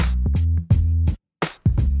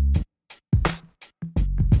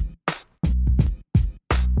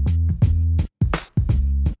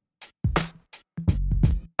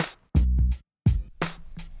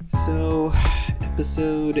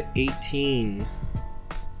episode 18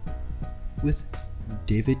 with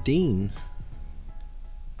David Dean.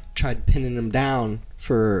 Tried pinning him down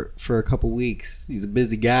for a couple weeks. He's a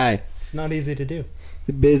busy guy. It's not easy to do.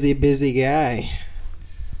 A busy guy.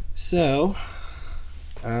 So,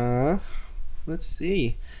 let's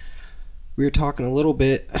see. We were talking a little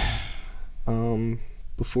bit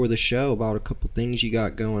before the show about a couple things you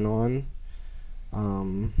got going on.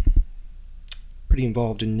 Pretty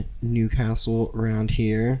involved in Newcastle around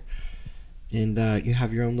here, and you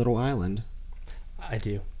have your own little island. I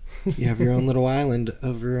do. You have your own little island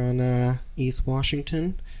over on East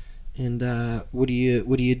Washington, and what are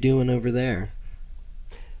you doing over there?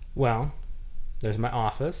 Well, there's my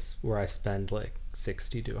office where I spend like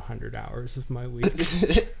 60 to 100 hours of my week.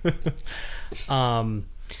 And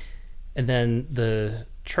then the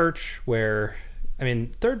church where,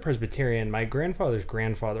 Third Presbyterian, my grandfather's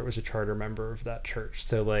grandfather was a charter member of that church.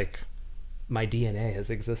 So like my DNA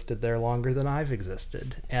has existed there longer than I've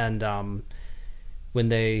existed. And when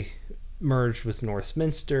they merged with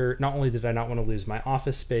Northminster, not only did I not want to lose my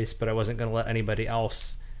office space, but I wasn't going to let anybody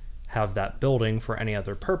else have that building for any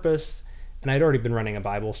other purpose. And I'd already been running a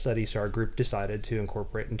Bible study, so our group decided to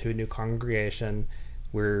incorporate into a new congregation.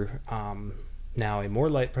 We're now a More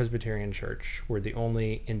Light Presbyterian church. We're the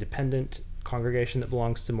only independent congregation that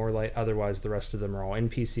belongs to More Light. Otherwise, the rest of them are all in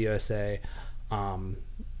PCUSA.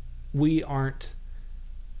 We aren't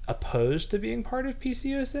opposed to being part of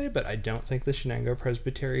PCUSA, but I don't think the Shenango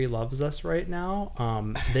Presbytery loves us right now.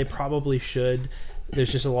 They probably should.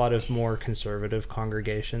 There's just a lot of more conservative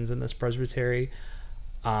congregations in this presbytery.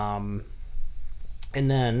 And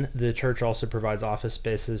then the church also provides office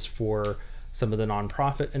spaces for some of the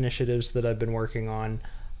nonprofit initiatives that I've been working on.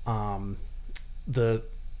 The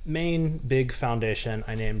main big foundation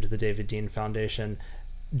I named the David Dean Foundation,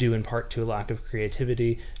 due in part to a lack of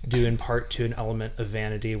creativity, due in part to an element of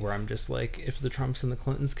vanity where I'm just like, if the Trumps and the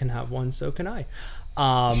Clintons can have one, so can I.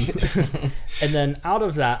 And then out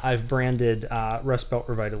of that, I've branded Rust Belt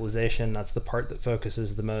Revitalization. That's the part that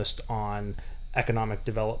focuses the most on economic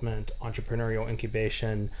development, entrepreneurial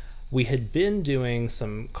incubation. We had been doing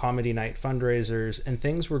some comedy night fundraisers and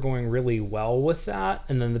things were going really well with that.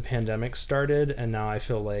 And then the pandemic started, and now I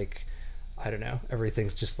feel like, I don't know,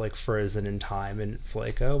 everything's just like frozen in time, and it's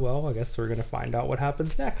like, oh, well, I guess we're going to find out what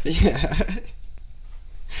happens next. Yeah.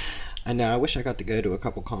 I know. I wish I got to go to a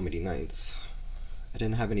couple comedy nights. I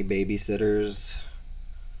didn't have any babysitters.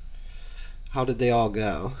 How did they all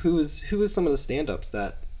go? Who was some of the stand-ups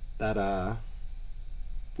that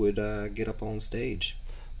would get up on stage?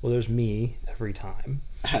 Well, there's me every time.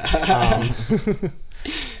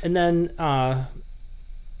 And then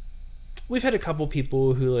we've had a couple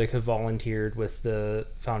people who like have volunteered with the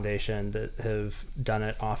foundation that have done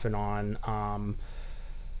it off and on.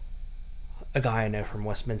 A guy I know from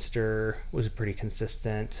Westminster was a pretty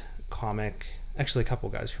consistent comic. Actually, a couple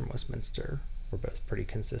guys from Westminster were both pretty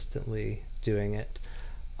consistently doing it.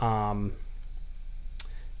 AJ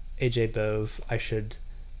Bove, I should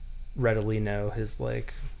readily know his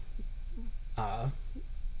like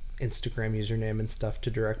Instagram username and stuff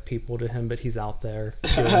to direct people to him, but he's out there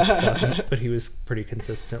doing stuff. But he was pretty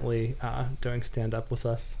consistently doing stand-up with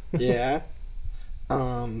us. Yeah.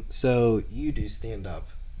 So you do stand-up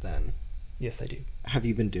then? Yes, I do. Have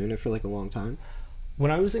you been doing it for like a long time?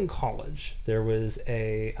 When I was in college, there was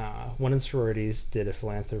a one in sororities did a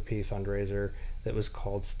philanthropy fundraiser that was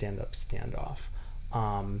called Stand Up Standoff.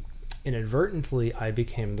 Inadvertently, I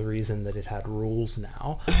became the reason that it had rules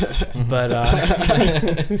now. But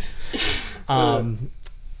I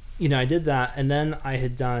did that, and then I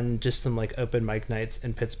had done just some like open mic nights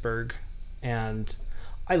in Pittsburgh, and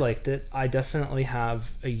I liked it. I definitely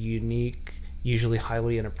have a unique, usually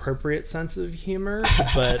highly inappropriate sense of humor,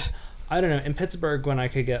 but I don't know, in Pittsburgh, when I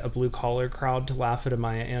could get a blue-collar crowd to laugh at a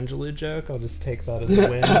Maya Angelou joke, I'll just take that as a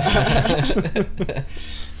win.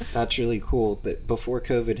 That's really cool. That before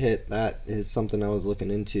COVID hit, that is something I was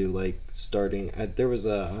looking into, like starting. There was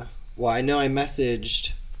I know I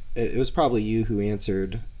messaged, it was probably you who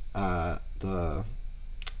answered I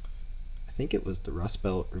think it was the Rust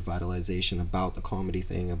Belt Revitalization about the comedy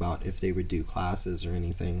thing, about if they would do classes or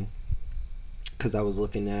anything. Because I was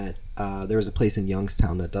looking at, there was a place in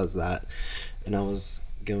Youngstown that does that, and I was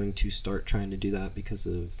going to start trying to do that because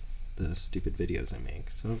of the stupid videos I make.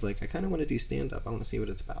 So I was like, I kind of want to do stand-up. I want to see what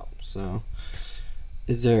it's about. So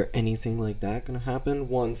is there anything like that going to happen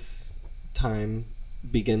once time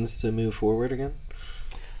begins to move forward again?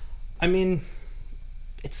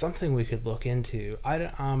 It's something we could look into.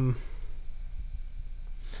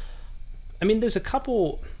 There's a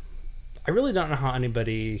couple. I really don't know how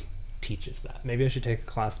anybody teaches that. Maybe I should take a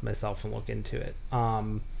class myself and look into it.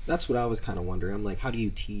 That's what I was kind of wondering. I'm like, how do you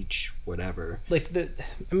teach whatever? Like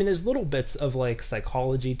there's little bits of like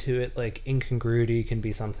psychology to it. Like incongruity can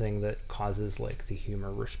be something that causes like the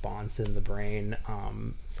humor response in the brain.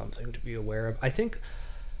 Something to be aware of. I think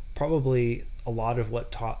probably a lot of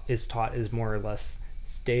what is taught is more or less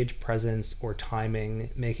stage presence or timing,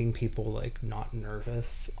 making people like not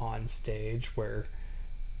nervous on stage,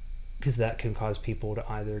 because that can cause people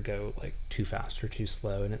to either go like too fast or too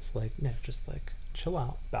slow, and it's like, no, just like chill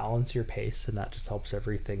out, balance your pace, and that just helps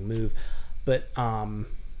everything move. But I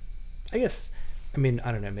guess, I mean,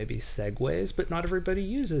 I don't know, maybe segues, but not everybody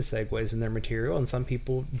uses segues in their material, and some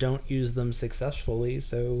people don't use them successfully,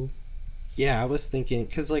 so... Yeah, I was thinking,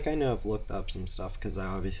 because, like, I know I've looked up some stuff, because I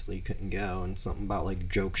obviously couldn't go, and something about, like,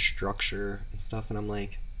 joke structure and stuff, and I'm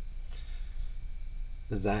like,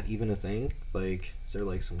 is that even a thing? Like, is there,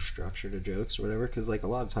 like, some structure to jokes or whatever? Because, like, a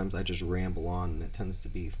lot of times I just ramble on, and it tends to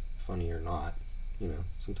be funny or not. You know,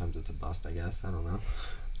 sometimes it's a bust, I guess. I don't know.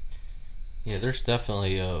 Yeah, there's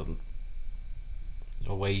definitely a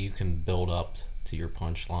way you can build up to your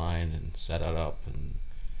punchline and set it up, and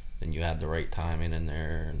then you add the right timing in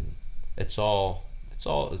there, and it's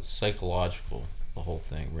psychological, the whole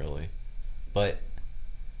thing, really. But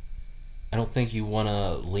I don't think you want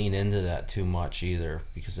to lean into that too much either,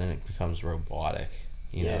 because then it becomes robotic,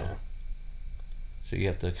 you know. So you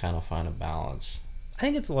have to kind of find a balance. I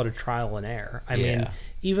think it's a lot of trial and error. I mean,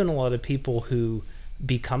 even a lot of people who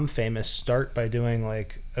become famous start by doing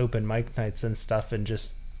like open mic nights and stuff and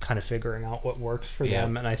just kind of figuring out what works for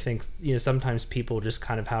them. And I think, you know, sometimes people just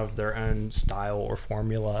kind of have their own style or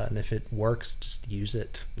formula, and if it works, just use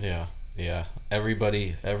it. Yeah.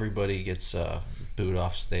 Everybody gets booed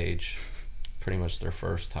off stage pretty much their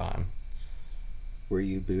first time. Were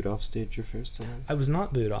you booed off stage your first time? I was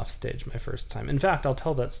not booed off stage my first time. In fact, I'll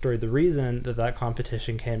tell that story. The reason that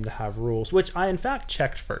competition came to have rules, which I in fact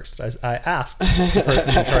checked first. I asked the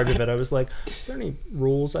person in charge of it. I was like, are there any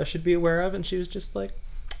rules I should be aware of? And she was just like,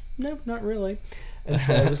 no, not really. And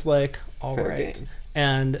so I was like, all Fair right. game.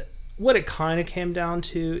 And what it kind of came down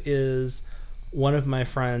to is one of my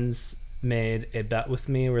friends made a bet with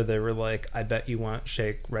me where they were like, I bet you won't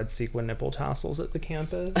shake red sequin nipple tassels at the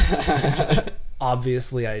campus.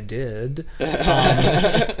 Obviously I did.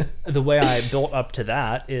 The way I built up to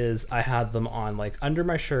that is I had them on like under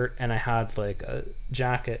my shirt, and I had like a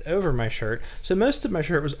jacket over my shirt. So most of my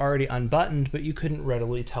shirt was already unbuttoned, but you couldn't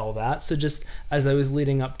readily tell that. So just as I was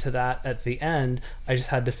leading up to that at the end, I just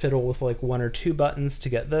had to fiddle with like 1 or 2 buttons to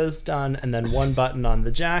get those done, and then 1 button on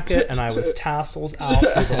the jacket, and I was tassels out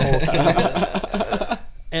through the whole campus.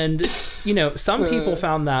 And, you know, some people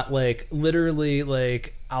found that, like, literally,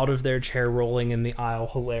 like, out of their chair rolling in the aisle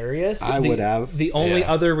hilarious. I would have. The only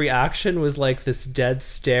other reaction was, like, this dead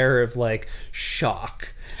stare of, like,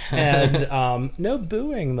 shock. And no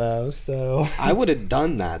booing, though, so... I would have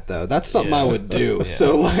done that, though. That's something I would do. Yeah.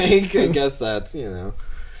 So, like, I guess that's, you know...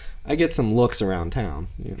 I get some looks around town,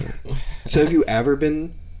 you know. So, have you ever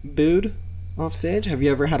been booed off stage? Have you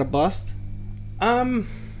ever had a bust?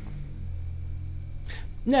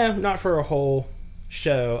 No, not for a whole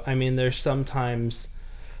show. I mean, there's sometimes...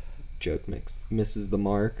 Joke misses the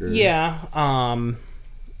mark? Or... Yeah. I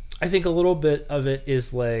think a little bit of it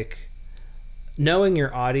is, like, knowing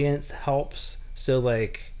your audience helps. So,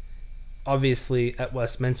 like, obviously at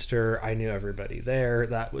Westminster, I knew everybody there.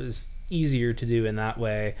 That was easier to do in that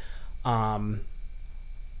way. I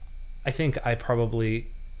think I probably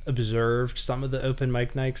observed some of the open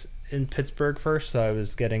mic nights in Pittsburgh first, so I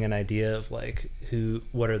was getting an idea of like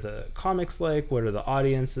what are the comics like, what are the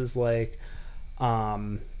audiences like,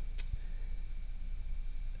 and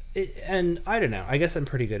I don't know, I guess I'm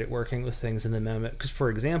pretty good at working with things in the moment, because for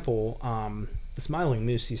example, the Smiling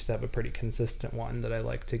Moose used to have a pretty consistent one that I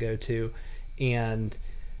like to go to, and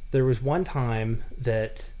there was one time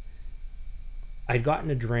that I'd gotten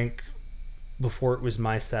a drink before it was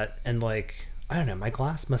my set, and like, I don't know, my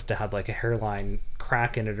glass must have had like a hairline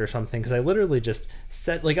crack in it or something, because I literally just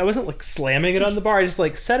set, like, I wasn't like slamming it on the bar, I just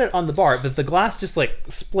like set it on the bar, but the glass just like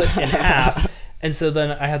split in half, and so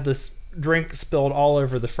then I had this drink spilled all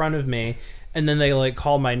over the front of me, and then they like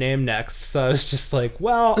called my name next, so I was just like,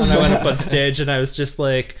 well, and I went up on stage and I was just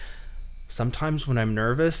like, sometimes when I'm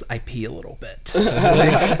nervous, I pee a little bit.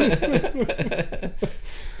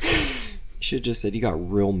 You should have just said you got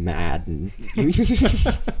real mad and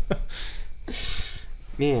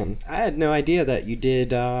man, I had no idea that you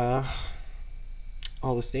did all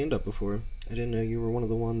the stand-up before. I didn't know you were one of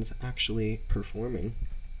the ones actually performing.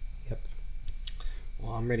 Yep.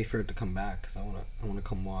 Well, I'm ready for it to come back because I want to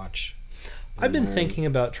come watch. I've been thinking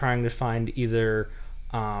about trying to find either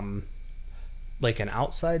like an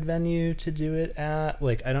outside venue to do it at.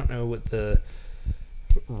 Like, I don't know what the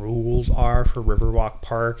rules are for Riverwalk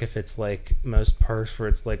Park, if it's like most parks where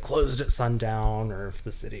it's like closed at sundown, or if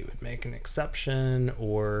the city would make an exception,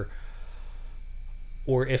 or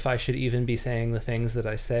if I should even be saying the things that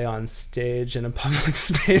I say on stage in a public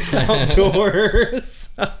space outdoors.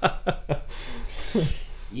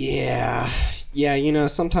 Yeah, you know,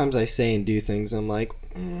 sometimes I say and do things, I'm like,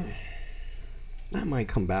 that might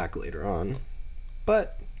come back later on.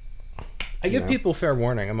 But I give people fair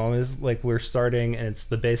warning. I'm always like, we're starting and it's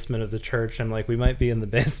the basement of the church. I'm like, we might be in the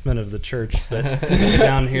basement of the church, but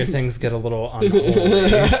down here things get a little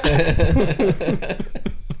unholy.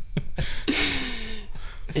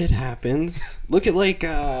 It happens. Look at like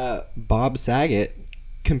Bob Saget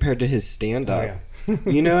compared to his stand-up. Oh, yeah.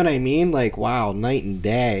 You know what I mean? Like, wow, night and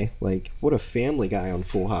day. Like, what a Family Guy on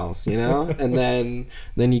Full House, you know? And then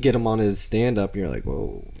you get him on his stand-up, and you're like,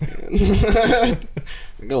 whoa, man. It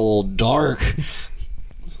got a little dark.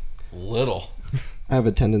 Little. I have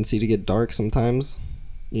a tendency to get dark sometimes.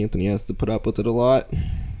 Anthony has to put up with it a lot.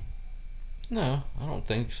 No, I don't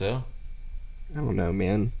think so. I don't know,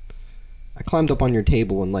 man. I climbed up on your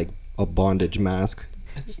table in, like, a bondage mask.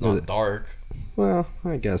 It's not dark. Well,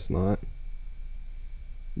 I guess not.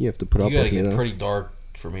 You have to put up with me, though. You gotta get pretty dark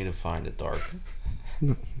for me to find it dark.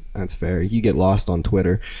 That's fair. You get lost on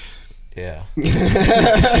Twitter. Yeah.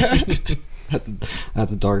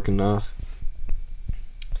 That's dark enough.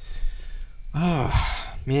 Oh,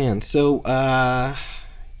 man. So,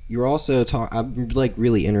 you're also I'm like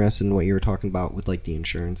really interested in what you were talking about with like the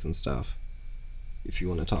insurance and stuff. If you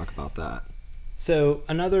want to talk about that. So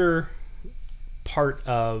another part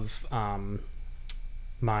of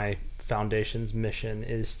my foundation's mission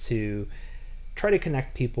is to try to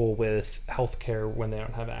connect people with healthcare when they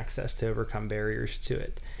don't have access, to overcome barriers to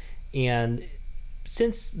it. And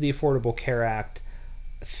since the Affordable Care Act,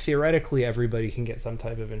 theoretically everybody can get some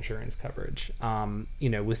type of insurance coverage. You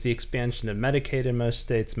know, with the expansion of Medicaid in most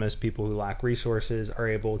states, most people who lack resources are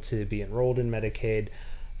able to be enrolled in Medicaid.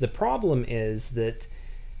 The problem is that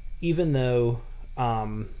even though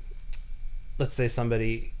let's say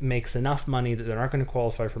somebody makes enough money that they're not going to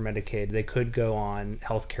qualify for Medicaid, they could go on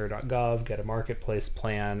healthcare.gov, get a marketplace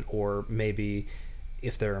plan, or maybe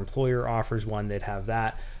if their employer offers one, they'd have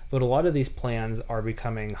that. But a lot of these plans are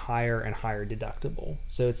becoming higher and higher deductible.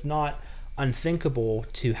 So it's not unthinkable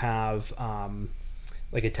to have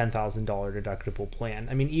like a $10,000 deductible plan.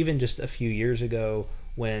 I mean, even just a few years ago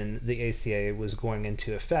when the ACA was going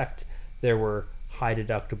into effect, there were high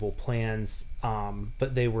deductible plans,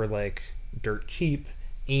 but they were like dirt cheap,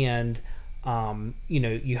 and you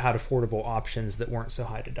know, you had affordable options that weren't so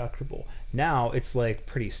high deductible. Now it's like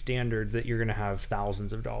pretty standard that you're going to have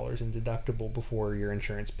thousands of dollars in deductible before your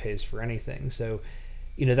insurance pays for anything. So,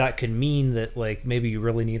 you know, that could mean that like maybe you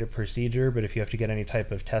really need a procedure, but if you have to get any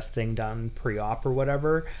type of testing done pre-op or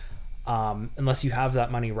whatever, unless you have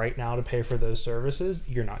that money right now to pay for those services,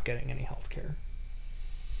 you're not getting any health care.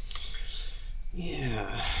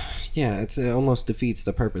 Yeah, it almost defeats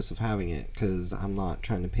the purpose of having it, because I'm not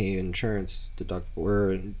trying to pay insurance deductible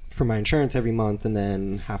or for my insurance every month and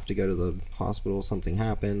then have to go to the hospital, something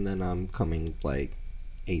happened, and I'm coming like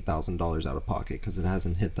 $8,000 out of pocket because it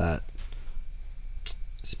hasn't hit that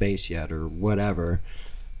space yet or whatever.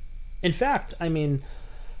 In fact, I mean,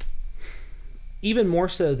 even more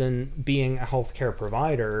so than being a healthcare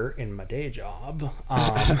provider in my day job,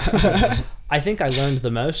 I think I learned the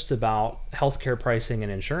most about healthcare pricing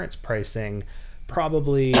and insurance pricing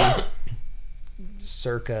probably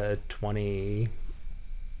circa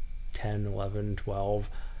 2010, 11, 12.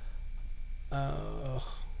 I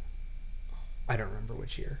don't remember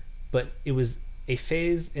which year, but it was a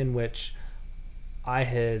phase in which I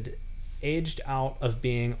had aged out of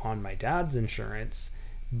being on my dad's insurance,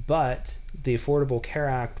 but the Affordable Care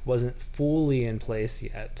Act wasn't fully in place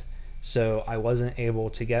yet, so I wasn't able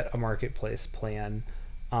to get a marketplace plan.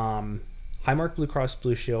 Highmark Blue Cross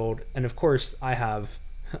Blue Shield, and of course I have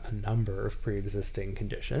a number of pre-existing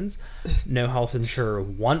conditions. No health insurer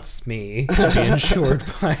wants me to be insured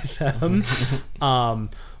by them.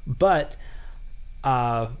 But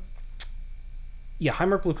Highmark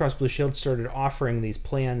Blue Cross Blue Shield started offering these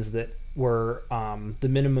plans that were the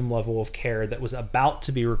minimum level of care that was about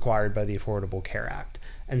to be required by the Affordable Care Act.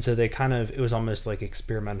 And so it was almost like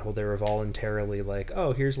experimental. They were voluntarily like,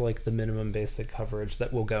 oh, here's like the minimum basic coverage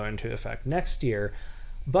that will go into effect next year.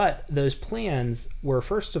 But those plans were,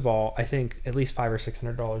 first of all, I think at least $500 or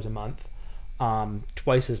 $600 a month,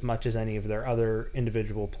 twice as much as any of their other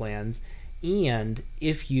individual plans. And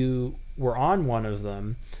if you were on one of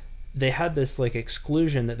them, they had this like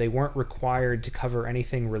exclusion that they weren't required to cover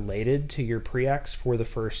anything related to your pre-ex for the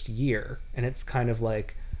first year. And it's kind of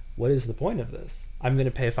like, what is the point of this? I'm going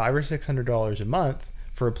to pay $500 or $600 a month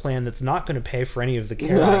for a plan that's not going to pay for any of the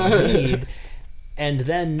care I need. And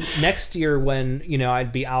then next year, when, you know,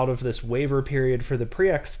 I'd be out of this waiver period for the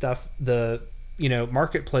pre-ex stuff, the, you know,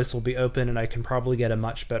 marketplace will be open and I can probably get a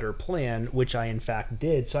much better plan, which I in fact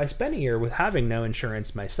did. So I spent a year with having no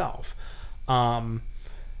insurance myself.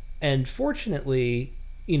 And fortunately,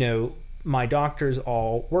 you know, my doctors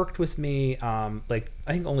all worked with me. Like,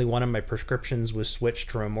 I think only one of my prescriptions was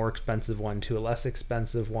switched from a more expensive one to a less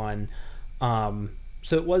expensive one.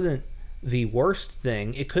 So it wasn't the worst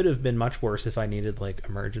thing. It could have been much worse if I needed like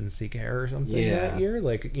emergency care or something that year.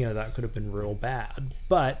 Like, you know, that could have been real bad.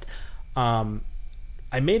 But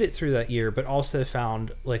I made it through that year, but also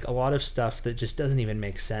found like a lot of stuff that just doesn't even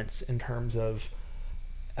make sense in terms of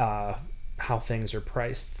how things are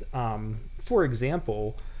priced. For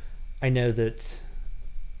example, I know that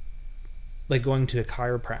like going to a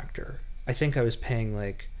chiropractor, I think I was paying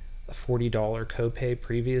like a $40 copay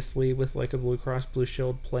previously with like a Blue Cross Blue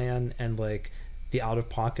Shield plan, and like the out of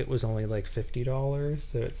pocket was only like $50.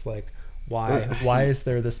 So it's like, why is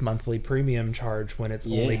there this monthly premium charge when it's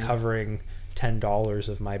only covering $10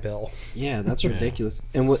 of my bill? Yeah, that's ridiculous.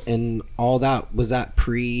 And all that, was that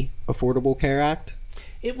pre-Affordable Care Act?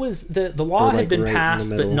 It was, the law had been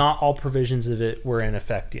passed, but not all provisions of it were in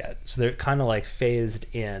effect yet. So they're kind of like phased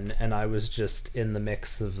in, and I was just in the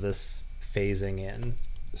mix of this phasing in.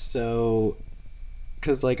 So,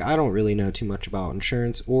 because like I don't really know too much about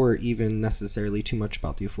insurance or even necessarily too much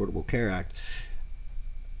about the Affordable Care Act.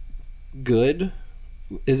 Good?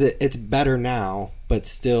 It's better now, but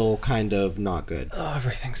still kind of not good? Oh,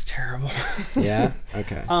 everything's terrible. Yeah?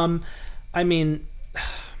 Okay. I mean,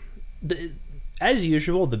 as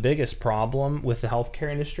usual, the biggest problem with the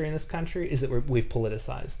healthcare industry in this country is that we've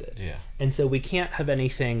politicized it. Yeah. And so we can't have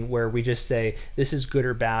anything where we just say this is good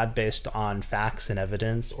or bad based on facts and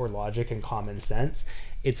evidence or logic and common sense.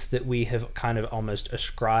 It's that we have kind of almost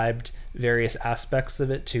ascribed various aspects of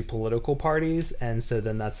it to political parties, and so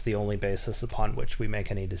then that's the only basis upon which we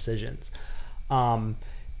make any decisions.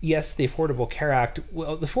 Yes, the Affordable Care Act.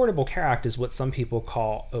 Well, the Affordable Care Act is what some people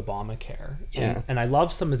call Obamacare. Yeah. And I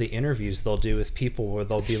love some of the interviews they'll do with people where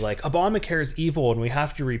they'll be like, Obamacare is evil and we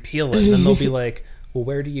have to repeal it. And then they'll be like, well,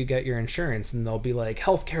 where do you get your insurance? And they'll be like,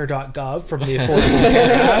 healthcare.gov from the Affordable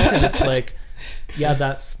Care Act. And it's like, yeah,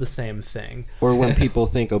 that's the same thing. Or when people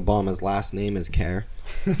think Obama's last name is Care.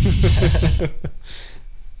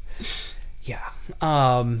 Yeah.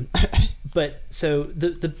 But so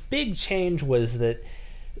the big change was that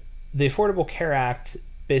the Affordable Care Act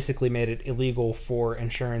basically made it illegal for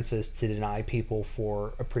insurances to deny people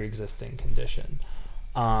for a pre-existing condition.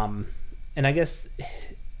 And I guess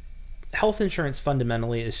health insurance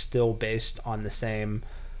fundamentally is still based on the same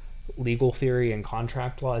legal theory and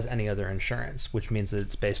contract law as any other insurance, which means that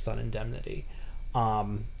it's based on indemnity.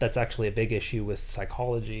 That's actually a big issue with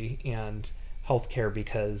psychology and healthcare,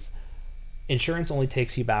 because insurance only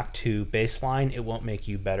takes you back to baseline. It won't make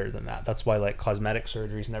you better than that. That's why like cosmetic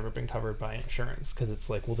surgery's never been covered by insurance, because it's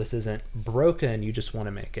like, well, this isn't broken, you just want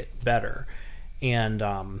to make it better. And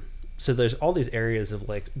so there's all these areas of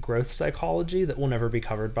like growth psychology that will never be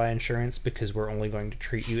covered by insurance, because we're only going to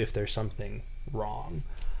treat you if there's something wrong.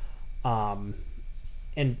 And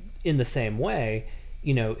in the same way,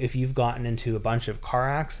 you know, if you've gotten into a bunch of car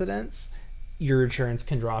accidents, your insurance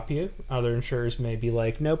can drop you. Other insurers may be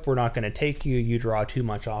like, nope, we're not going to take you. You draw too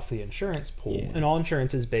much off the insurance pool. Yeah. And all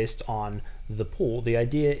insurance is based on the pool. The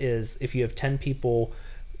idea is if you have 10 people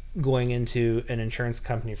going into an insurance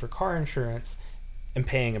company for car insurance and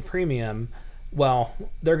paying a premium, well,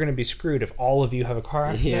 they're going to be screwed if all of you have a car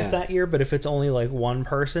accident that year. But if it's only like one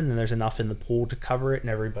person and there's enough in the pool to cover it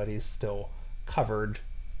and everybody's still covered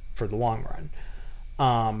for the long run.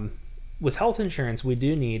 With health insurance, we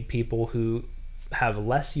do need people who have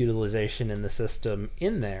less utilization in the system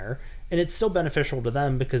in there, and it's still beneficial to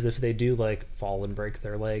them, because if they do like fall and break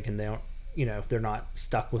their leg and they don't, you know, they're not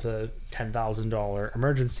stuck with a $10,000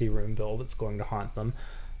 emergency room bill that's going to haunt them.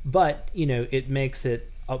 But, you know, it makes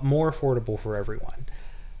it more affordable for everyone.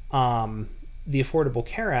 The Affordable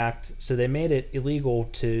Care Act, so they made it illegal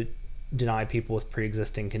to deny people with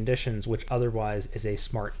pre-existing conditions, which otherwise is a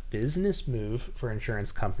smart business move for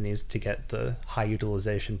insurance companies to get the high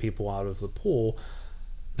utilization people out of the pool.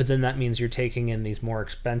 But then that means you're taking in these more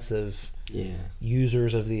expensive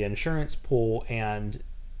users of the insurance pool, and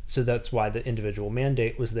so that's why the individual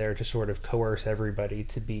mandate was there to sort of coerce everybody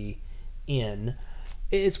to be in.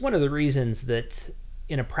 It's one of the reasons that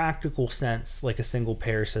in a practical sense, like a single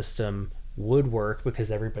payer system would work because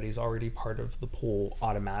everybody's already part of the pool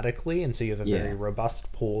automatically, and so you have a very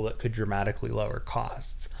robust pool that could dramatically lower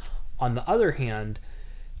costs. On the other hand,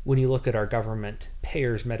 when you look at our government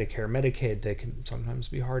payers, Medicare, Medicaid, they can sometimes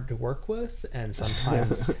be hard to work with and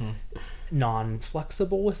sometimes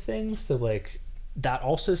non-flexible with things. So like that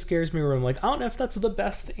also scares me, where I'm like, I don't know if that's the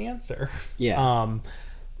best answer.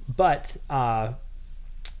 But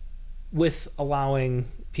with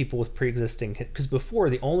allowing people with pre-existing, because before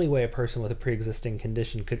the only way a person with a pre-existing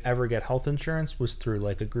condition could ever get health insurance was through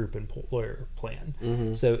like a group employer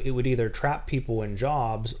plan. So it would either trap people in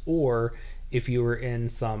jobs, or if you were in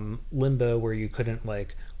some limbo where you couldn't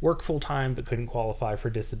like work full time but couldn't qualify for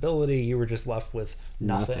disability, you were just left with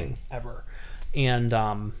nothing ever. And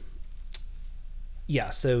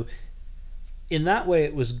so in that way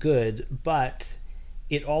it was good, but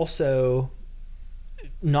it also,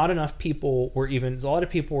 not enough people were even, a lot of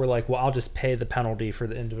people were like, well, I'll just pay the penalty for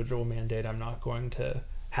the individual mandate, I'm not going to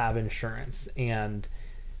have insurance. And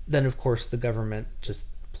then of course the government just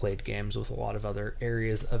played games with a lot of other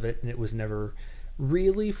areas of it, and it was never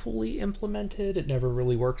really fully implemented. It never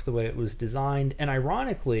really worked the way it was designed. And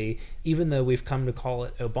ironically, even though we've come to call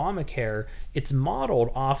it Obamacare, it's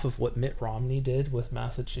modeled off of what Mitt Romney did with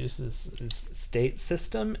Massachusetts' state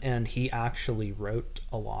system, and he actually wrote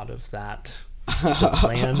a lot of that the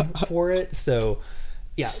plan for it. So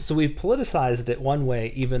so we've politicized it one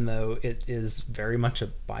way, even though it is very much a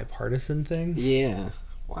bipartisan thing.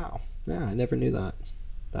 Wow. I never knew that.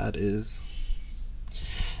 That is.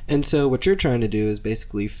 And so what you're trying to do is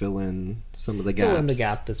basically fill in some of the gaps. Fill in the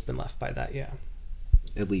gap that's been left by that,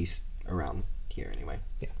 At least around here, anyway.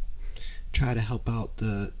 Yeah. Try to help out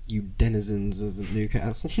you denizens of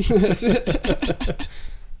Newcastle.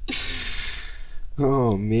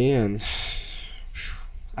 Oh, man.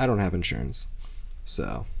 I don't have insurance,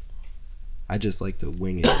 so I just like to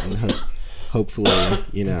wing it and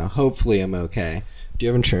hopefully I'm okay. Do you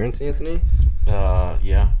have insurance, Anthony?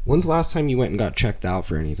 Yeah. When's the last time you went and got checked out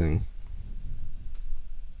for anything?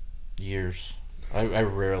 Years. I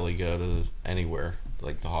rarely go to anywhere,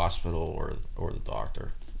 like the hospital or the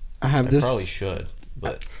doctor. I probably should,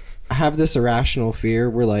 but I have this irrational fear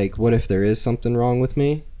where, like, what if there is something wrong with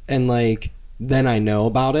me, and like then I know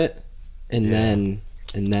about it, and then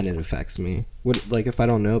it affects me. What, like, if I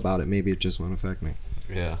don't know about it, maybe it just won't affect me.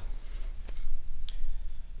 Yeah.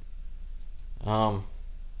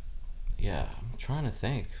 Yeah, I'm trying to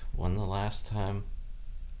think when the last time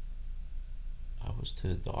I was to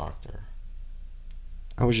the doctor.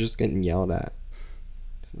 I was just getting yelled at.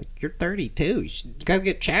 Like, you're 32. You should go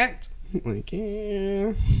get checked. I'm like,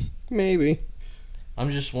 yeah, maybe.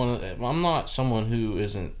 I'm not someone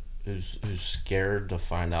who's scared to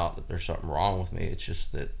find out that there's something wrong with me. It's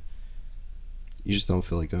just that you just don't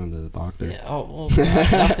feel like going to the doctor.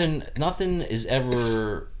 Yeah, nothing is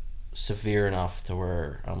ever severe enough to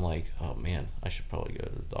where I'm like, oh man, I should probably go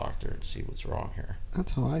to the doctor and see what's wrong here.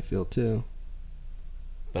 That's how I feel too.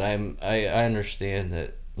 But I understand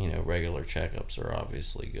that, regular checkups are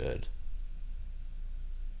obviously good.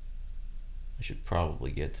 I should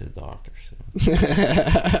probably get to the doctor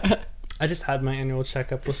soon. I just had my annual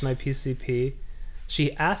checkup with my PCP.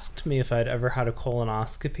 She asked me if I'd ever had a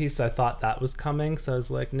colonoscopy, so I thought that was coming. So I was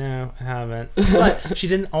like, no, I haven't. But she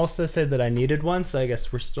didn't also say that I needed one, so I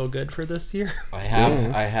guess we're still good for this year. I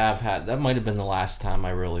have had. That might have been the last time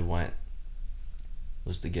I really went,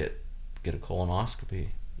 was to get a colonoscopy,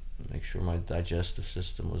 make sure my digestive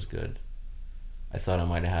system was good. I thought I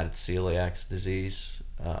might have had celiac disease.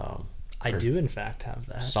 I do, in fact, have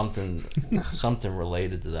that. Something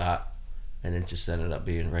related to that. And it just ended up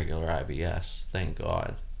being regular IBS, thank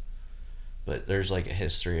God. But there's like a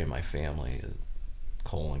history in my family of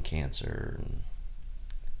colon cancer.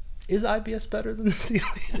 Is IBS better than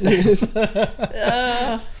celiac?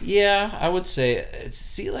 Yeah, I would say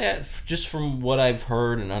celiac, just from what I've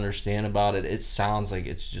heard and understand about it, it sounds like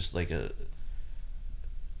it's just like a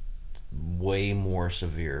way more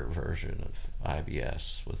severe version of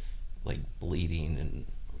IBS with like bleeding and...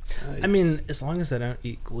 I mean, as long as I don't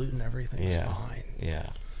eat gluten, everything's fine. Yeah.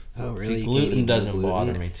 Oh, really? See, gluten doesn't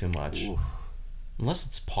bother me too much. Ooh. Unless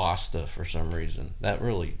it's pasta for some reason. That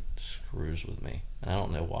really screws with me. I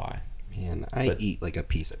don't know why. Man, I eat like a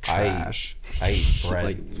piece of trash. I eat bread.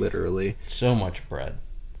 Like, literally. So much bread.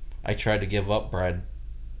 I tried to give up bread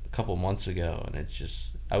a couple months ago, and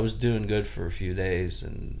I was doing good for a few days,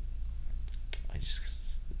 and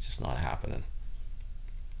it's just not happening.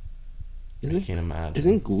 I can't imagine.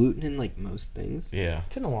 Isn't gluten in like most things? Yeah.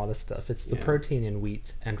 It's in a lot of stuff. It's the protein in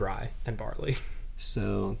wheat and rye and barley.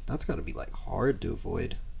 So that's got to be like hard to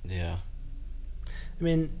avoid. Yeah. I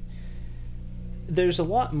mean, there's a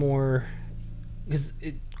lot more because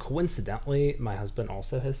coincidentally, my husband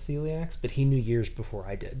also has celiacs, but he knew years before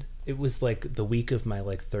I did. It was like the week of my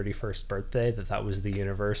like 31st birthday that was the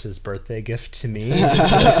universe's birthday gift to me. Was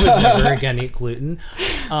that I would never again eat gluten.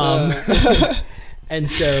 And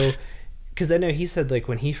so, because I know he said like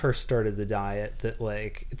when he first started the diet that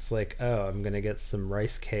like it's like, oh, I'm gonna get some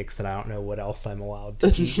rice cakes and I don't know what else I'm allowed to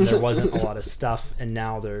eat. And there wasn't a lot of stuff, and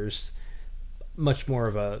now there's much more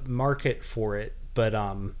of a market for it. But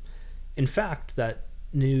in fact, that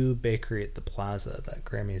new bakery at the Plaza, that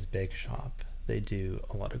Grammy's Bake Shop, they do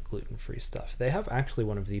a lot of gluten-free stuff. They have actually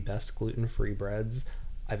one of the best gluten-free breads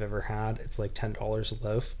I've ever had. It's like $10 a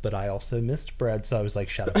loaf, but I also missed bread, so I was like,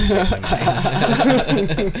 shut up and take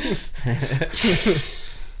my money.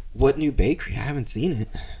 What new bakery? I haven't seen it.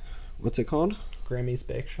 What's it called? Grammy's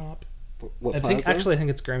Bake Shop. What I plaza? think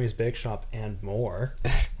it's Grammy's Bake Shop and more.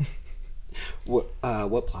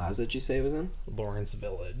 What plaza did you say it was in? Lawrence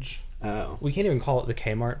Village. Oh. We can't even call it the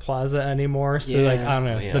Kmart Plaza anymore. So Yeah. like, I don't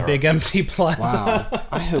know, Yeah, the big empty plaza. Wow.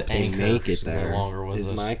 I hope The they anchor make it is no there. longer with Is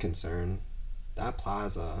us. my concern. That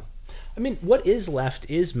plaza. I mean, what is left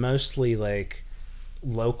is mostly like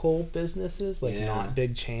local businesses, like Yeah. not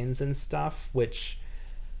big chains and stuff, which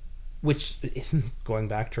going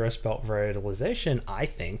back to Rust Belt revitalization, I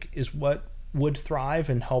think is what would thrive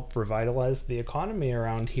and help revitalize the economy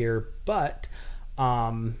around here. But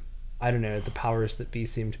I don't know, the powers that be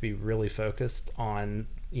seem to be really focused on,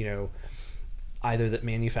 you know, either that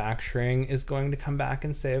manufacturing is going to come back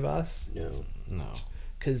and save us. No.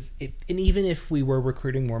 Because and even if we were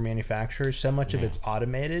recruiting more manufacturers, so much of Yeah. it's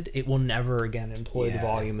automated, it will never again employ the Yeah.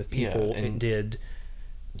 volume of people Yeah, it and- did.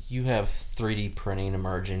 You have 3D printing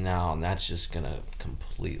emerging now, and that's just gonna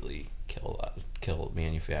completely kill It's going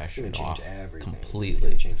manufacturing to change off everything. It's completely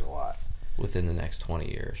going to change a lot. within the next 20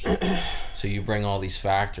 years. So you bring all these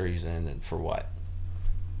factories in, and for what?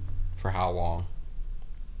 For how long?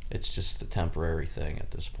 It's just a temporary thing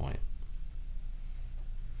at this point.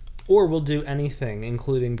 Or we'll do anything,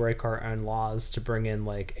 including break our own laws to bring in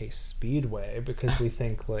like a speedway, because we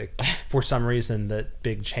think like for some reason that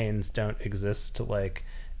big chains don't exist to like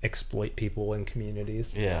exploit people in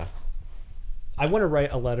communities. Yeah. I want to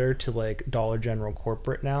write a letter to like Dollar General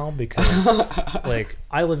corporate now, because like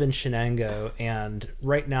I live in Shenango, and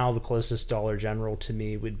right now the closest Dollar General to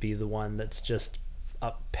me would be the one that's just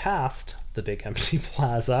up past the big empty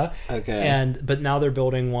plaza. Okay. But now they're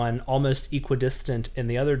building one almost equidistant in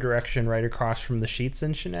the other direction, right across from the Sheets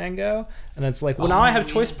in Shenango. And it's like, well, now I have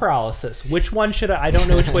choice paralysis. Which one should I don't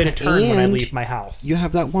know which way to turn when I And leave my house. You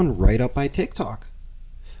have that one right up by TikTok.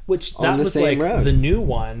 Which on that the was same like road. the new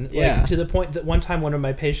one, Yeah. like to the point that one time one of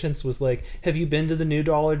my patients was like, "Have you been to the new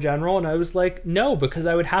Dollar General?" And I was like, "No, because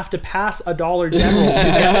I would have to pass a Dollar General to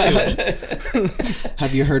get to it."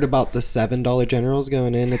 Have you heard about the $7 Generals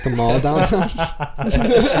going in at the mall downtown?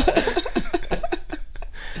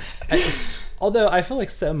 Although I feel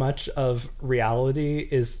like so much of reality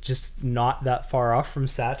is just not that far off from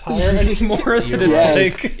satire anymore. That it's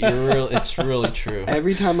Yes. like, It's really true.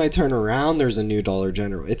 Every time I turn around, there's a new Dollar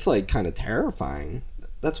General. It's like kind of terrifying.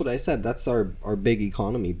 That's what I said. That's our big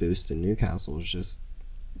economy boost in Newcastle is just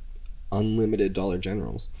unlimited Dollar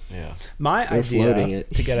Generals. Yeah. my They're floating idea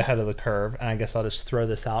it. to get ahead of the curve, and I guess I'll just throw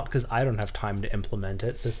this out because I don't have time to implement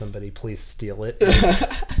it, so somebody please steal it.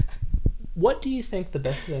 What do you think the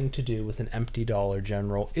best thing to do with an empty Dollar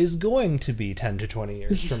General is going to be 10 to 20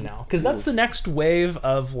 years from now? Because that's the next wave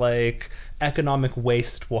of like economic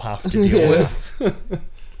waste we'll have to deal with. I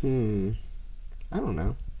don't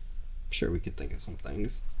know. I'm sure we could think of some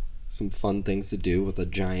things. Some fun things to do with a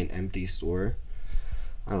giant empty store.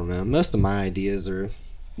 I don't know. Most of my ideas are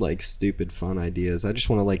like stupid fun ideas. I just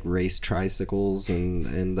want to like race tricycles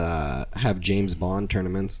and have James Bond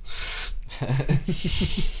tournaments.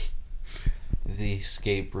 The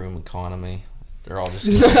escape room economy. They're all just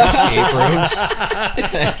escape rooms.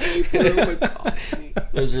 Escape room economy.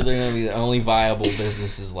 Those are going to be the only viable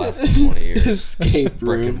businesses left in 20 years. Escape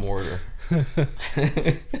Brick and rooms. mortar.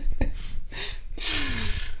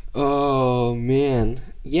 Oh man.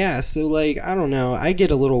 Yeah, so like I don't know. I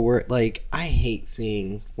get a little worried. Like I hate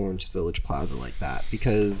seeing Orange Village Plaza like that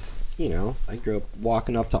because, you know, I grew up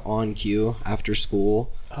walking up to On Q after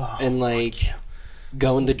school and like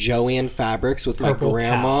going to Joanne Fabrics with my Purple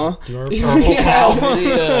grandma. Cow. Do you remember Purple Yes. Cow?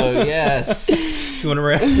 Video, yes. If you want to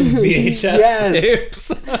rent some VHS Yes.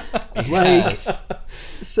 tapes. Yes.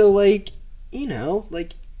 So like, you know,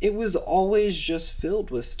 like it was always just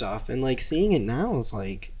filled with stuff, and like seeing it now is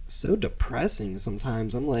like so depressing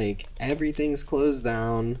sometimes. I'm like, everything's closed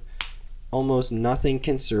down, almost nothing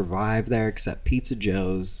can survive there except Pizza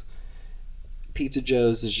Joe's. Pizza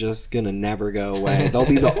Joe's is just gonna never go away. They'll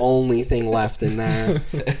be the only thing left in there.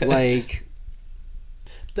 Like,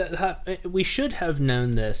 we should have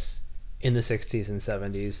known this in the 60s and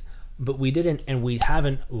 70s, but we didn't, and we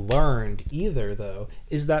haven't learned either, though,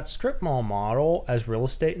 is that strip mall model as real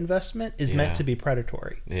estate investment is meant to be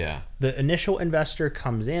predatory. Yeah. The initial investor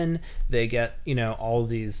comes in, they get, all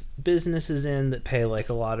these businesses in that pay like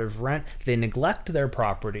a lot of rent. They neglect their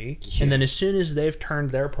property, and then as soon as they've turned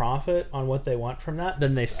their profit on what they want from that,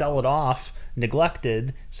 then they sell it off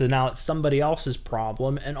neglected, so now it's somebody else's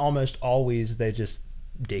problem, and almost always they just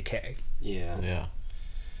decay. Yeah.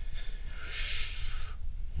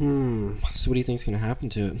 So what do you think's gonna happen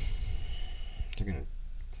to it? They're gonna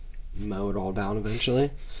mow it all down eventually?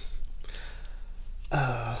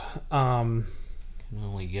 Can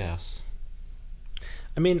only guess.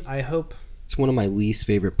 I mean, I hope... It's one of my least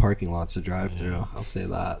favorite parking lots to drive through. I'll say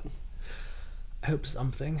that. I hope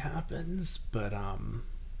something happens, but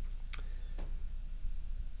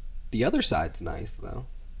the other side's nice though.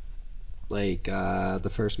 Like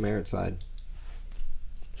the First Merit side.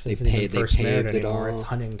 They paved it all. It's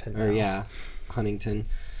Huntington now. Or yeah, Huntington.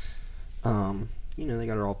 They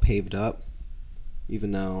got it all paved up.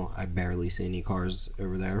 Even though I barely see any cars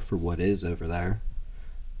over there for what is over there.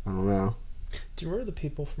 I don't know. Do you remember the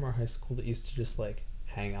people from our high school that used to just like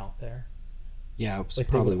hang out there? Yeah, I was like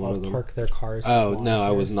probably they would one of them. Park their cars. Oh no, I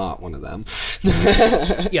was not one of them.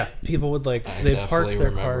 Yeah, people would they park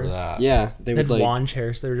their cars. That. Yeah, they would lawn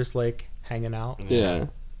chairs. They were just like hanging out. Yeah.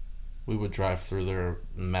 We would drive through there,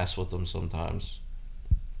 mess with them sometimes.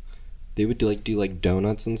 They would do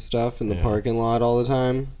donuts and stuff in the parking lot all the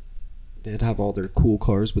time. They'd have all their cool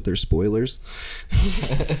cars with their spoilers.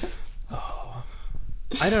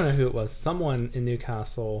 I don't know who it was. Someone in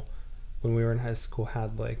Newcastle, when we were in high school,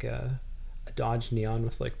 had like a Dodge Neon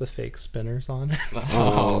with like the fake spinners on it.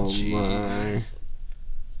 Oh my!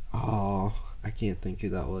 Oh, I can't think who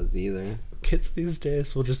that was either. Kids these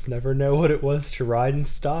days will just never know what it was to ride in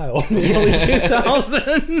style in the early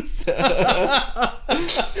 2000s.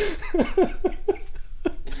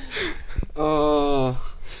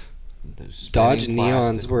 Dodge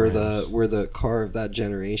Neons were the car of that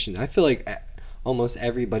generation. I feel like almost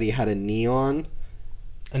everybody had a Neon.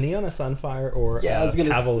 A Neon, a Sunfire, or a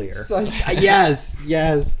Cavalier.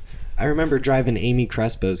 Yes. I remember driving Amy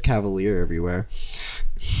Crespo's Cavalier everywhere.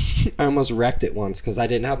 I almost wrecked it once because I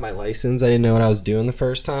didn't have my license. I didn't know what I was doing the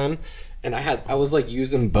first time, and I was like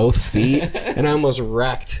using both feet, and I almost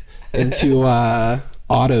wrecked into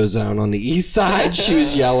AutoZone on the east side. She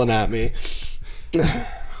was yelling at me.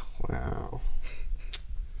 Wow.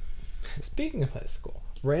 Speaking of high school,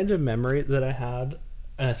 random memory that I had,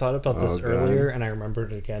 and I thought about this earlier, and I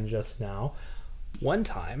remembered it again just now. One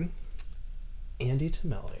time, Andy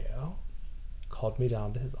Tamelio called me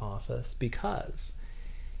down to his office because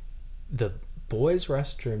the boys'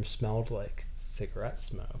 restroom smelled like cigarette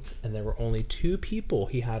smoke, and there were only 2 people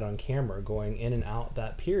he had on camera going in and out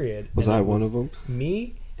that period. Was I one of them?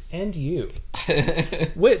 Me and you.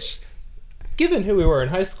 Which, given who we were in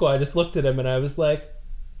high school, I just looked at him and I was like,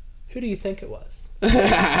 who do you think it was? But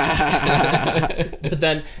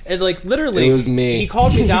then, literally, it was me. He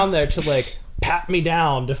called me down there to pat me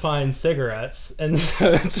down to find cigarettes, and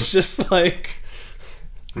so it's just like,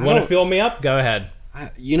 you want to fill me up? Go ahead.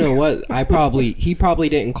 You know what? He probably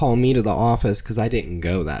didn't call me to the office because I didn't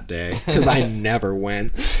go that day because I never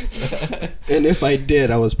went. And if I did,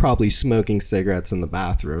 I was probably smoking cigarettes in the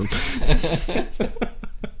bathroom.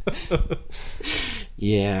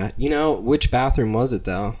 Yeah, which bathroom was it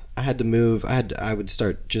though? I had to move. I would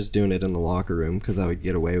start just doing it in the locker room because I would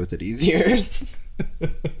get away with it easier.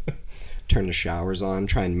 Turn the showers on,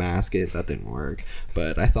 try and mask it. That didn't work,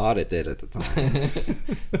 but I thought it did at the time.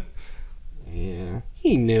 Yeah,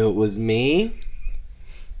 he knew it was me.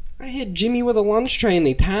 I hit Jimmy with a lunch tray and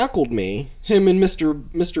they tackled me. Him and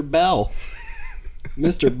Mr. Bell.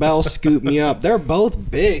 Mr. Bell scooped me up. They're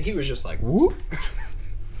both big. He was just like, whoop.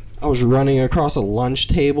 I was running across a lunch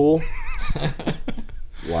table.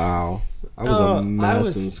 Wow. I was a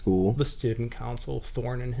mess in school. The student council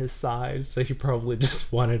thorn in his side, so he probably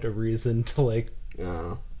just wanted a reason to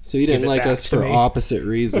so he didn't like us for opposite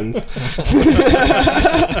reasons.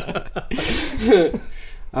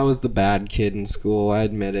 I was the bad kid in school. I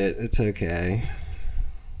admit it. It's okay.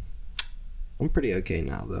 I'm pretty okay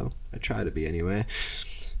now, though. I try to be anyway.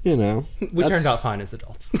 We turned out fine as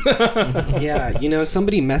adults. Yeah,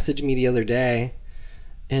 somebody messaged me the other day,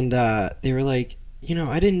 and they were like,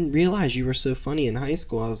 I didn't realize you were so funny in high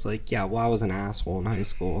school. I was like, yeah, well, I was an asshole in high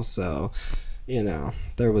school, so...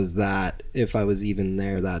 there was that, if I was even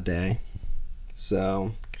there that day.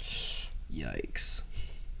 So, yikes.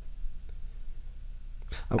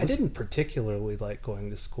 I didn't particularly like going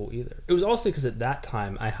to school either. It was also because at that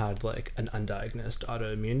time I had like an undiagnosed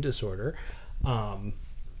autoimmune disorder.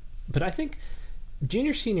 But I think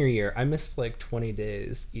junior, senior year, I missed like 20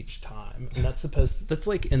 days each time. And that's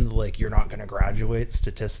like in the like, you're not going to graduate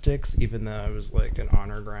statistics, even though I was like an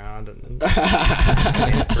honor grad and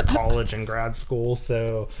for college and grad school.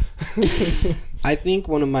 So I think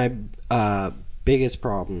one of my biggest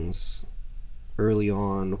problems early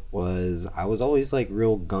on was I was always like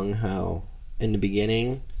real gung-ho in the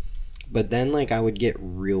beginning, but then like I would get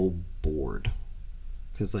real bored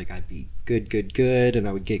because like I'd be good and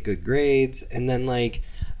I would get good grades, and then like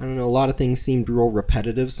I don't know, a lot of things seemed real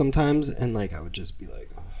repetitive sometimes, and like I would just be like,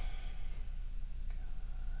 oh.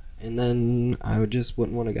 And then I would just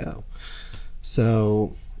wouldn't want to go.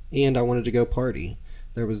 So, and I wanted to go party.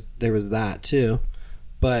 There was that too,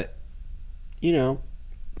 but you know,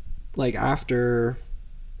 like after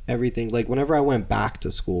everything, like whenever I went back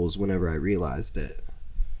to schools, whenever I realized it,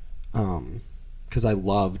 because I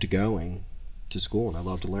loved going to school and I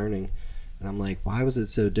loved learning, and I'm like, why was it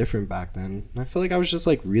so different back then? And I feel like I was just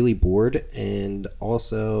like really bored, and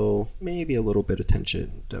also maybe a little bit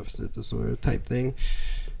attention deficit disorder type thing,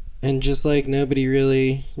 and just like nobody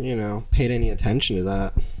really, you know, paid any attention to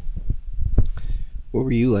that. What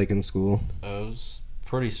were you like in school? It was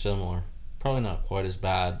pretty similar. Probably not quite as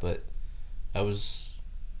bad, but I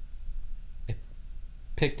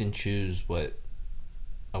picked and choose what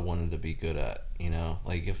I wanted to be good at, you know?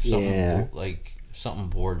 Like if something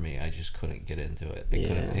bored me, I just couldn't get into it. I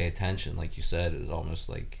couldn't pay attention. Like you said, it was almost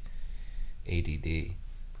like ADD.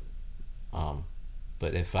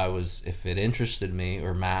 But if it interested me,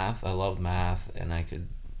 or math, I loved math, and I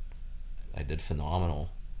did phenomenal.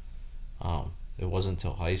 It wasn't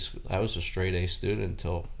until high school. I was a straight A student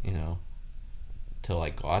until I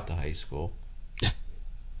got to high school.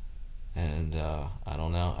 And I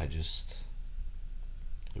don't know,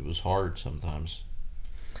 it was hard sometimes.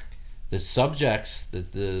 The subjects,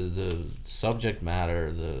 the subject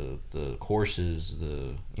matter, the courses,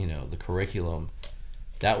 the curriculum,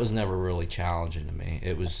 that was never really challenging to me.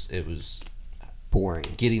 It was Boring.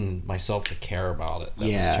 Getting myself to care about it that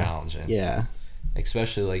was challenging. Yeah.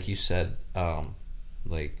 Especially like you said,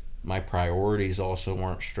 like my priorities also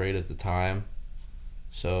weren't straight at the time.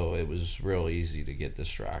 So it was real easy to get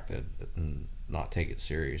distracted and not take it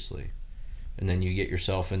seriously. And then you get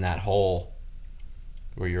yourself in that hole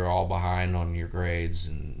where you're all behind on your grades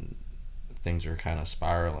and things are kind of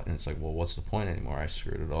spiraling. And it's like, well, what's the point anymore? I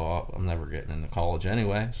screwed it all up. I'm never getting into college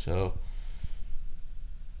anyway, so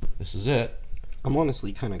this is it. I'm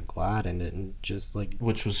honestly kind of glad in it, and just like,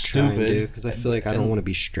 which was stupid, because I feel like I don't want to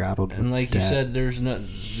be straddled. And like debt. You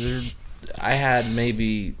said, I had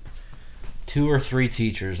maybe 2 or 3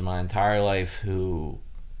 teachers in my entire life who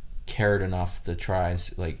cared enough to try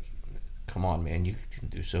and like, come on, man, you can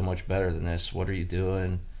do so much better than this. What are you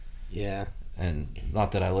doing? Yeah. And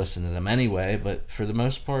not that I listened to them anyway, but for the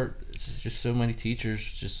most part, it's just so many teachers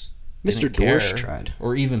just Mr. Dorsch tried,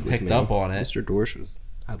 or even picked up on it. Mr. Dorsch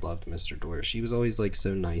I loved Mr. Dorsch. He was always like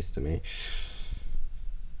so nice to me.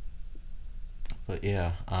 But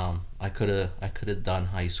yeah, I could have done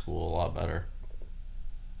high school a lot better.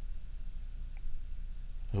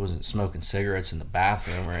 I wasn't smoking cigarettes in the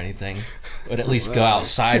bathroom or anything, but at least go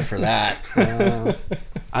outside for that.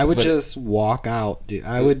 I would just walk out, dude.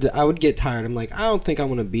 I would get tired. I'm like, I don't think I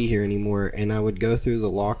want to be here anymore, and I would go through the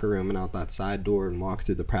locker room and out that side door and walk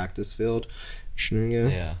through the practice field,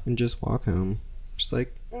 and just walk home. Just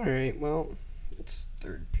like, all right, well, it's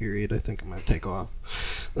third period. I think I'm gonna take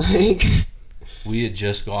off. Like, we had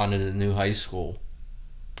just gone to the new high school,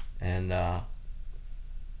 and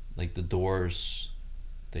like the doors,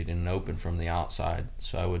 they didn't open from the outside,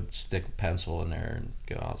 so I would stick a pencil in there and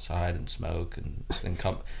go outside and smoke, and then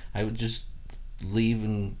come. I would just leave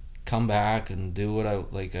and come back and do what I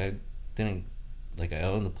like. I didn't like. I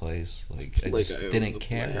owned the place. Like I just didn't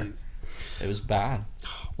care. Place. It was bad.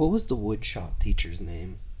 What was the wood shop teacher's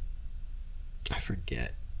name? I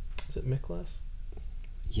forget. Is it Miklos?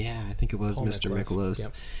 Yeah, I think it was Mr. Miklos.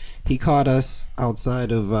 Yep. He caught us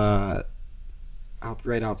outside of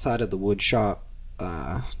right outside of the wood shop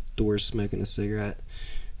doors, smoking a cigarette.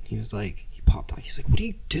 He was like, he popped out. He's like, "What are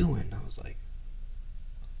you doing?" I was like,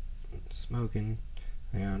 "Smoking.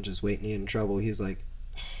 I'm just waiting to get in trouble." He's like,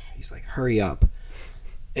 "Hurry up."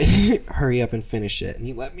 Hurry up and finish it. And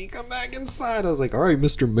he let me come back inside. I was like, all right,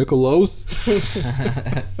 Mr. Miklos.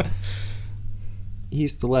 He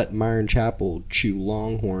used to let Myron Chappell chew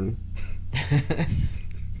Longhorn.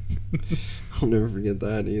 I'll never forget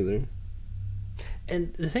that either.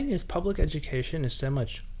 And the thing is, public education is so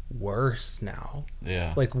much worse now.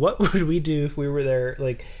 Yeah. Like, what would we do if we were there?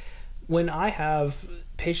 Like, when I have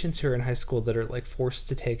patients who are in high school that are like forced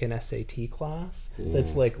to take an SAT class,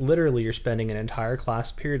 that's like literally you're spending an entire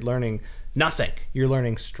class period learning nothing. You're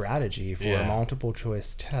learning strategy for a multiple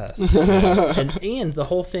choice test. And the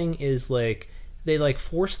whole thing is like, they like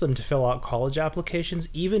force them to fill out college applications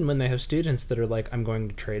even when they have students that are like, I'm going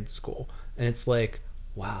to trade school. And it's like,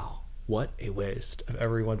 wow, what a waste of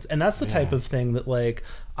everyone's. And that's the type of thing that like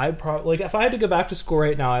I'd probably, like, if I had to go back to school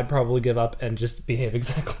right now, I'd probably give up and just behave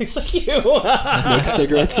exactly like you. Smoke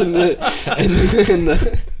cigarettes in the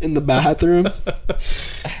bathrooms.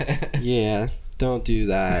 Yeah, don't do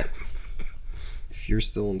that. If you're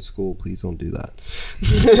still in school, please don't do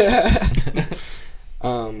that.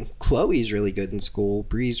 Chloe's really good in school.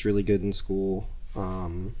 Bree's really good in school.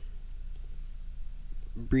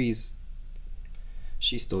 Bree's,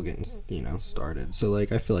 she's still getting, started. So,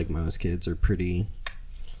 like, I feel like most kids are pretty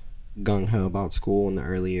gung-ho about school in the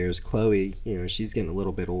early years. Chloe, she's getting a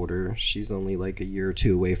little bit older. She's only, like, a year or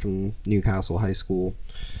two away from Newcastle High School.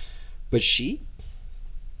 But she,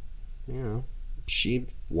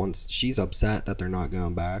 she's upset that they're not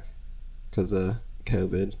going back because of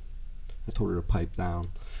COVID. I told her to pipe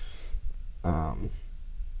down.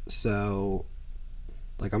 So,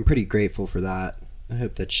 like, I'm pretty grateful for that. I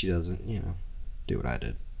hope that she doesn't, do what I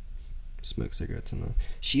did. Smoke cigarettes.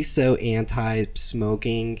 She's so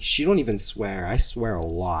anti-smoking. She don't even swear. I swear a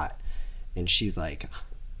lot. And she's like,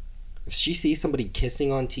 if she sees somebody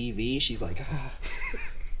kissing on TV, she's like, ah.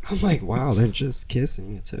 I'm like, wow, they're just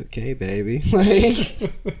kissing. It's okay, baby.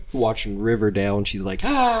 Like, watching Riverdale, and she's like,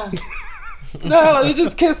 ah. No, they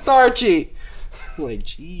just kissed Archie. I'm like,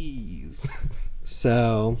 jeez.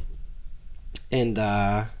 So, and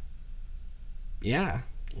yeah,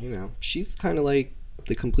 she's kind of like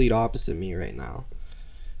the complete opposite of me right now.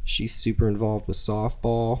 She's super involved with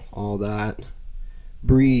softball, all that.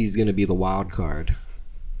 Bree's gonna be the wild card.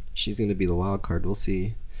 She's gonna be the wild card. We'll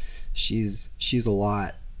see. She's a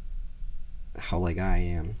lot how like I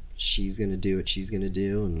am. She's gonna do what she's gonna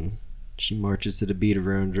do, and she marches to the beat of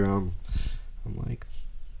her own drum. I'm like,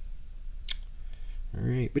 all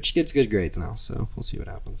right, but she gets good grades now, so we'll see what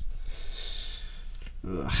happens.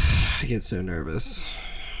 Ugh, I get so nervous.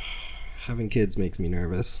 Having kids makes me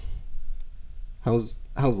nervous. How's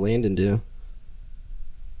Landon do?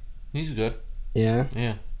 He's good. Yeah?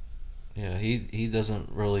 Yeah, he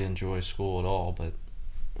doesn't really enjoy school at all, but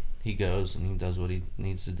he goes and he does what he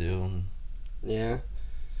needs to do. And yeah.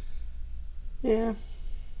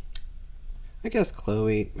 I guess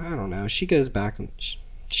Chloe, I don't know. She goes back and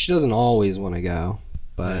she doesn't always want to go,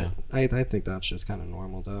 but I think that's just kind of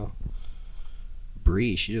normal though.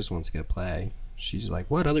 Bree, she just wants to go play. She's like,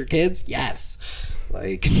 what, other kids? Yes.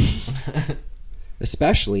 Like,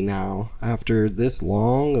 especially now after this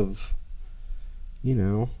long of,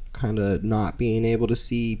 kind of not being able to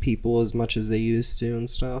see people as much as they used to and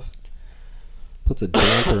stuff. Puts a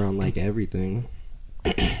damper on like everything.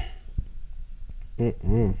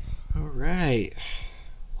 All right.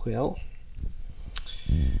 Well,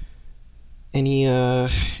 any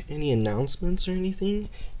announcements or anything,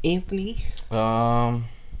 Anthony?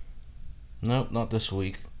 Nope, not this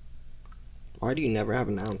week. Why do you never have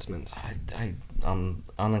announcements? I'm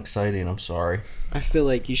unexciting. I'm sorry. I feel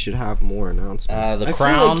like you should have more announcements. The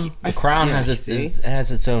Crown has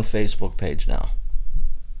its own Facebook page now.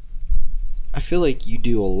 I feel like you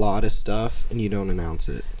do a lot of stuff and you don't announce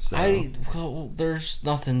it. So well, there's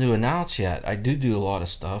nothing to announce yet. I do a lot of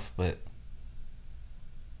stuff, but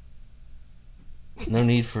no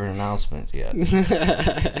need for an announcement yet.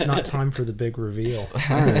 It's not time for the big reveal.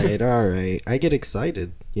 All right. I get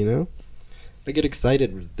excited, I get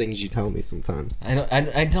excited with things you tell me sometimes.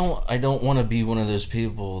 I don't want to be one of those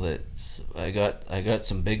people that I got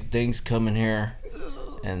some big things coming here,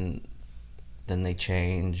 and then they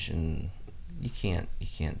change, and you can't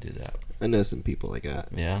do that. I know some people like that.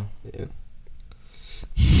 Yeah.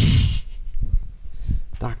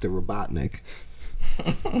 Dr. Robotnik.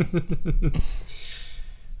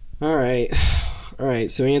 All right.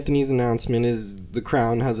 So Anthony's announcement is the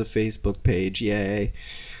Crown has a Facebook page. Yay.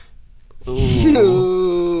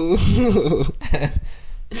 Ooh.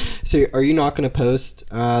 So are you not going to post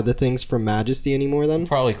the things from Majesty anymore then?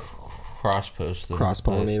 Probably cross-post them.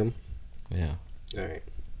 Cross-pollinate them? Yeah. All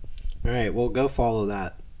right. Well, go follow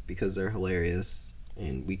that because they're hilarious.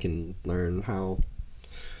 And we can learn how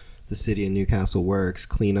the city of Newcastle works.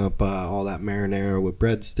 Clean up all that marinara with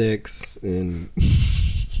breadsticks and...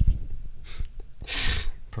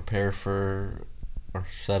 Prepare for our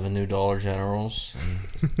 7 new Dollar Generals.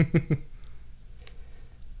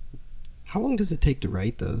 How long does it take to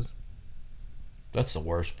write those? That's the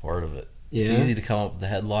worst part of it. Yeah. It's easy to come up with the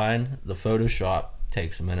headline. The Photoshop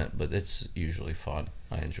takes a minute, but it's usually fun.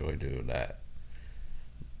 I enjoy doing that.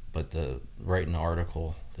 But the writing the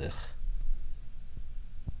article, ugh.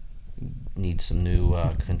 Need some new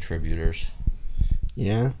contributors.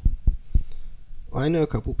 Yeah. Well, I know a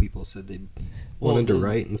couple people said they wanted to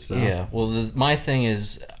write and stuff. Yeah. Well, my thing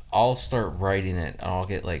is, I'll start writing it. And I'll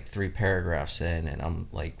get like 3 paragraphs in, and I'm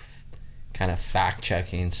like, kind of fact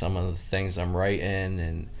checking some of the things I'm writing,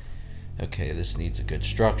 and okay, this needs a good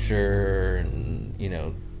structure, and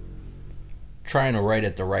trying to write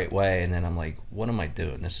it the right way, and then I'm like, what am I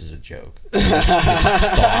doing? This is a joke.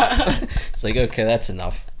 Just stop. It's like, okay, that's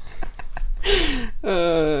enough.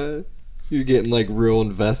 You're getting like real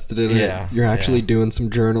invested in Yeah, it. You're actually doing some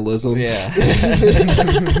journalism. Yeah.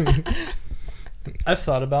 I've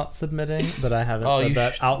thought about submitting, but I haven't said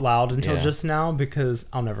that out loud until just now because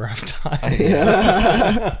I'll never have time.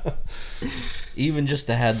 Even just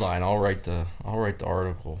the headline, I'll write the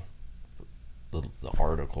article, the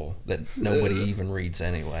article that nobody even reads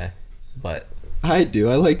anyway. But I do.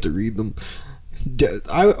 I like to read them.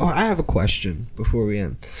 I have a question before we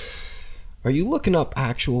end. Are you looking up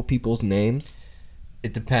actual people's names?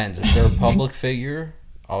 it depends. If they're a public figure,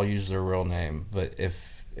 I'll use their real name. But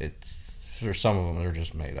if it's for some of them, they're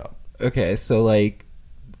just made up. Okay, so like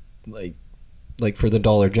for the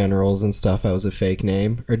Dollar Generals and stuff, that was a fake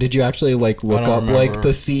name, or did you actually like look up remember. like the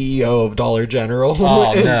CEO of Dollar General?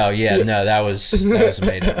 Oh no, no, that was a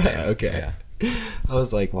made up name. Okay, yeah. I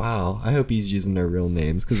was like, wow, I hope he's using their real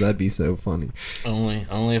names because that'd be so funny.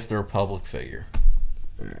 Only if they're a public figure.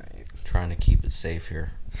 All right, Trying to keep it safe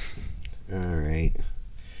here. all right.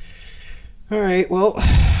 Well,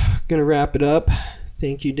 gonna wrap it up.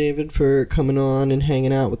 Thank you, David, for coming on and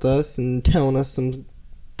hanging out with us and telling us some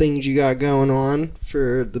things you got going on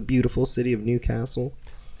for the beautiful city of Newcastle.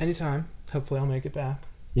 Anytime. Hopefully I'll make it back.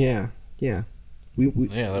 Yeah. Yeah,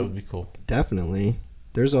 that would be cool. Definitely.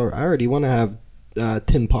 I already want to have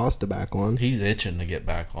Tim Pasta back on. He's itching to get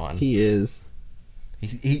back on. He is.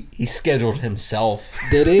 He scheduled himself.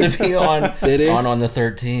 Did he? To be on Did he? on the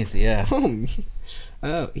 13th. Yeah.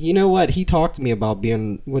 You know what? He talked to me about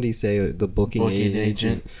being, what did he say, the booking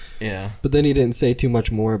agent. Yeah. But then he didn't say too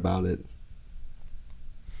much more about it.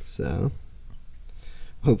 So,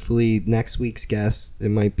 hopefully next week's guest, it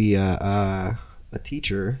might be a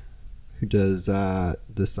teacher who does the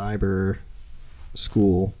cyber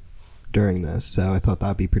school during this. So I thought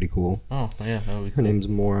that'd be pretty cool. Oh, yeah, that would be Her cool. name's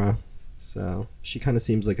Maura. So she kind of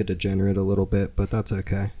seems like a degenerate a little bit, but that's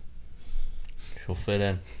okay. She'll fit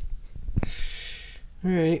in.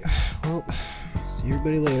 All right. Well, see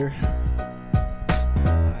everybody later.